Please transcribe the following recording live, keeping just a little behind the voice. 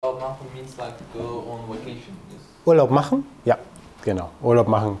machen means like go on vacation. Yes. Urlaub machen? Ja, genau. Urlaub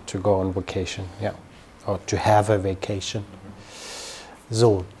machen, to go on vacation. Ja. Or to have a vacation.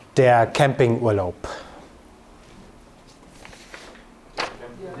 So, der Campingurlaub.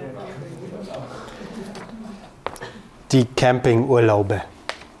 Die Campingurlaube.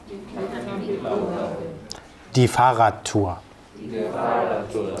 Die Fahrradtour.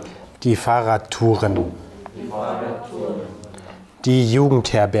 Die Fahrradtouren. Die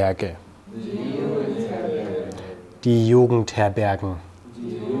Jugendherberge. Die Jugendherbergen.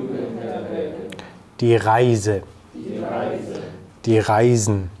 Die Reise. Die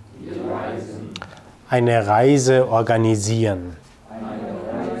Reisen. Eine Reise organisieren.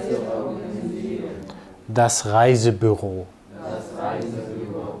 Das Reisebüro.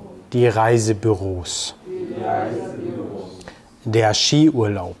 Die Reisebüros. Der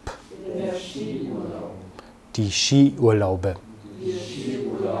Skiurlaub. Die Skiurlaube.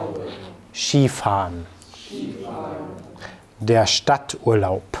 Skifahren. Der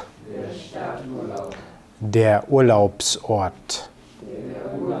Stadturlaub. Der Urlaubsort.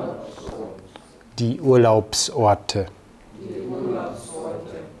 Die Urlaubsorte.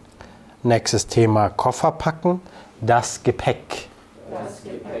 Nächstes Thema: Koffer packen. Das Gepäck.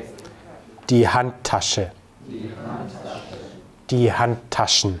 Die Handtasche. Die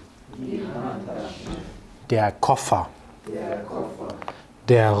Handtaschen. Der Koffer.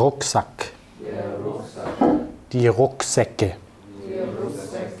 Der Rucksack. Die Rucksäcke.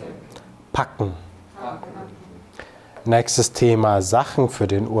 Packen. Nächstes Thema: Sachen für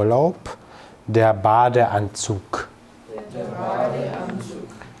den Urlaub. Der Badeanzug.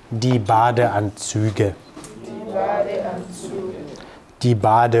 Die Badeanzüge. Die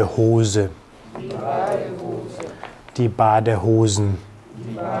Badehose. Die Badehosen.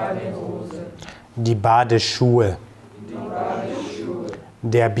 Die Badeschuhe.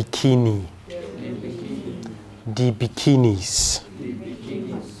 Der Bikini. Die Bikinis.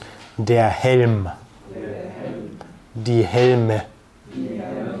 Der Helm. Die Helme.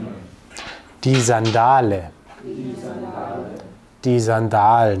 Die Sandale. Die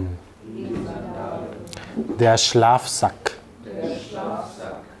Sandalen. Der Schlafsack.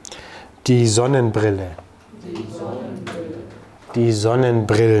 Die Sonnenbrille. Die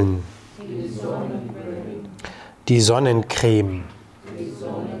Sonnenbrillen. Die Sonnencreme.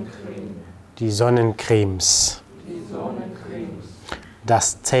 Die Sonnencremes.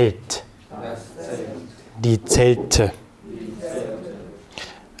 Das Zelt. Die Zelte.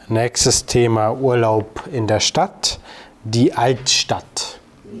 Nächstes Thema: Urlaub in der Stadt. Die Altstadt.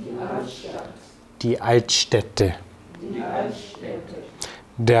 Die Altstädte.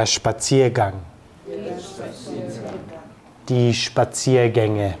 Der Spaziergang. Die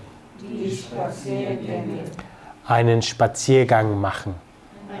Spaziergänge. Einen Spaziergang machen.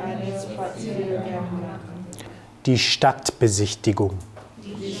 Die Stadtbesichtigung.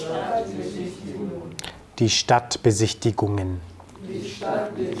 Die Stadtbesichtigungen.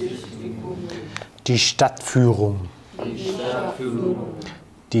 Die Stadtführung.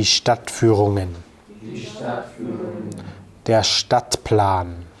 Die Stadtführungen. Der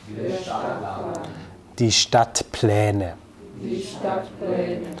Stadtplan. Die Stadtpläne.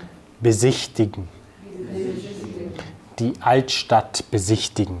 Besichtigen. Die Altstadt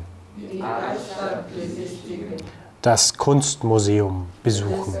besichtigen. Das Kunstmuseum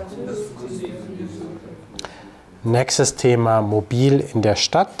besuchen. Nächstes Thema: Mobil in der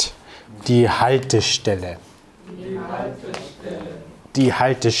Stadt. Die Haltestelle. Die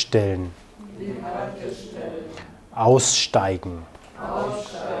Haltestellen. Aussteigen.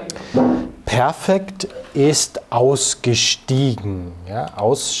 Perfekt ist ausgestiegen. Ja,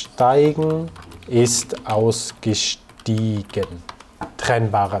 aussteigen ist ausgestiegen.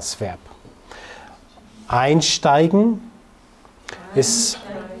 Trennbares Verb. Einsteigen ist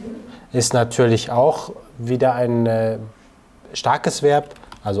natürlich auch wieder ein starkes Verb.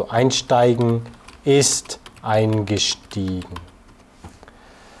 Also einsteigen ist eingestiegen.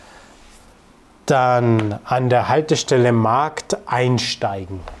 Dann an der Haltestelle Markt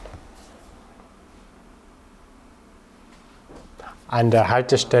einsteigen. An der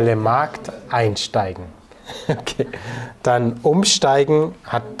Haltestelle Markt einsteigen. Okay. Dann umsteigen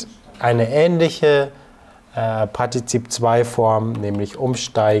hat eine ähnliche Partizip 2 Form, nämlich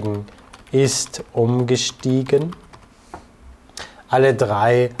umsteigen ist umgestiegen. Alle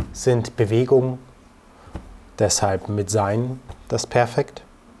drei sind Bewegung, deshalb mit sein das Perfekt.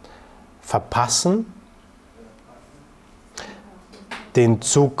 Verpassen, den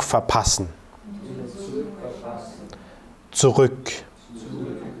Zug verpassen. Zurück,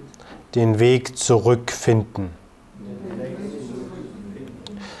 den Weg zurückfinden.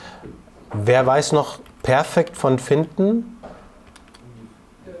 Wer weiß noch perfekt von finden?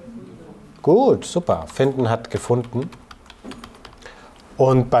 Gut, super. Finden hat gefunden.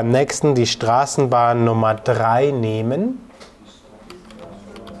 Und beim nächsten die Straßenbahn Nummer 3 nehmen.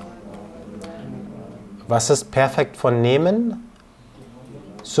 Was ist perfekt von nehmen?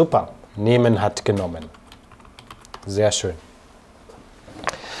 Super. Nehmen hat genommen. Sehr schön.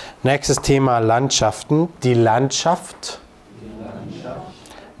 Nächstes Thema Landschaften. Die Landschaft.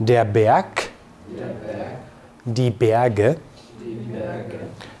 Der Berg. Die Berge.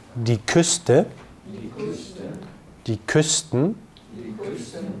 Die Küste. Die Küsten.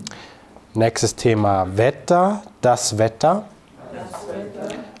 Nächstes Thema Wetter. Das Wetter.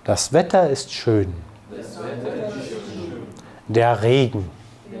 Das Wetter ist schön. Der Regen.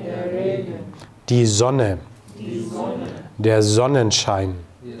 Die Sonne. Der Sonnenschein.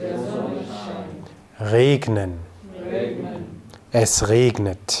 Regnen. Es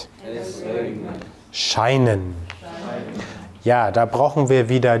regnet. Scheinen. Ja, da brauchen wir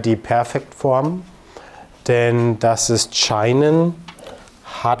wieder die Perfektform, denn das ist scheinen,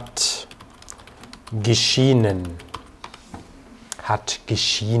 hat geschienen. Hat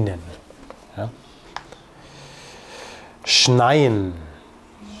geschienen. Ja. Schneien.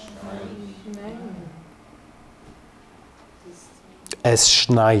 Es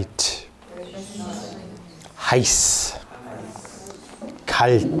schneit. Heiß.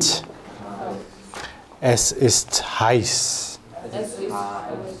 Kalt. Es ist heiß.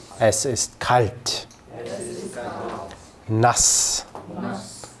 Es ist kalt. Nass.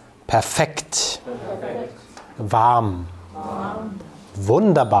 Perfekt. Warm.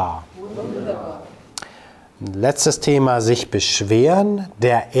 Wunderbar. Letztes Thema, sich beschweren.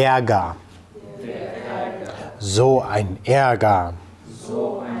 Der Ärger. So ein Ärger.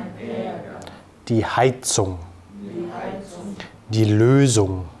 Die Heizung. Die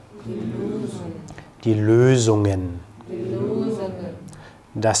Lösung. Die Lösungen.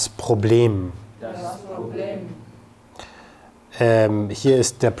 Das Problem. Hier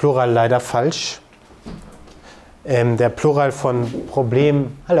ist der Plural leider falsch. Der Plural von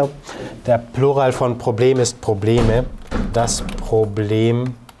Problem, der Plural von Problem ist Probleme. Das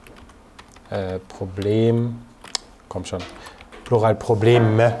Problem, komm schon, Plural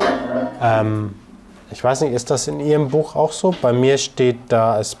Probleme. Ich weiß nicht, ist das in Ihrem Buch auch so? Bei mir steht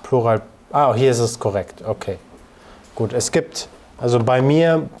da als Plural, hier ist es korrekt, okay. Gut, es gibt, also bei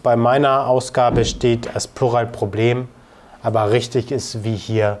mir, bei meiner Ausgabe steht als Plural Problem, aber richtig ist wie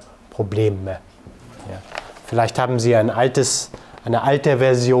hier Probleme. Ja. Vielleicht haben Sie eine alte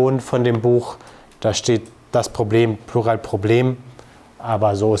Version von dem Buch, da steht das Problem, Plural Problem,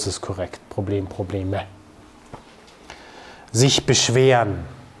 aber so ist es korrekt, Problem, Probleme. Sich beschweren.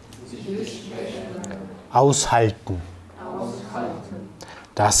 Aushalten.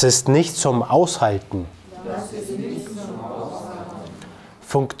 Das ist nicht zum Aushalten.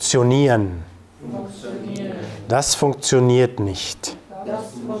 Funktionieren. Das funktioniert nicht.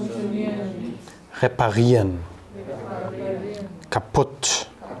 Reparieren. Kaputt.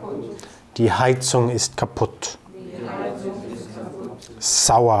 Die Heizung ist kaputt.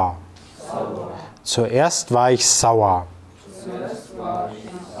 Sauer. Zuerst war ich sauer.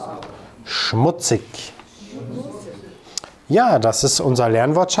 Schmutzig. Ja, das ist unser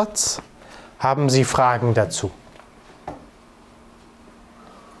Lernwortschatz. Haben Sie Fragen dazu?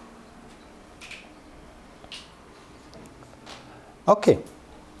 Okay.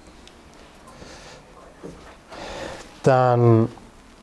 Dann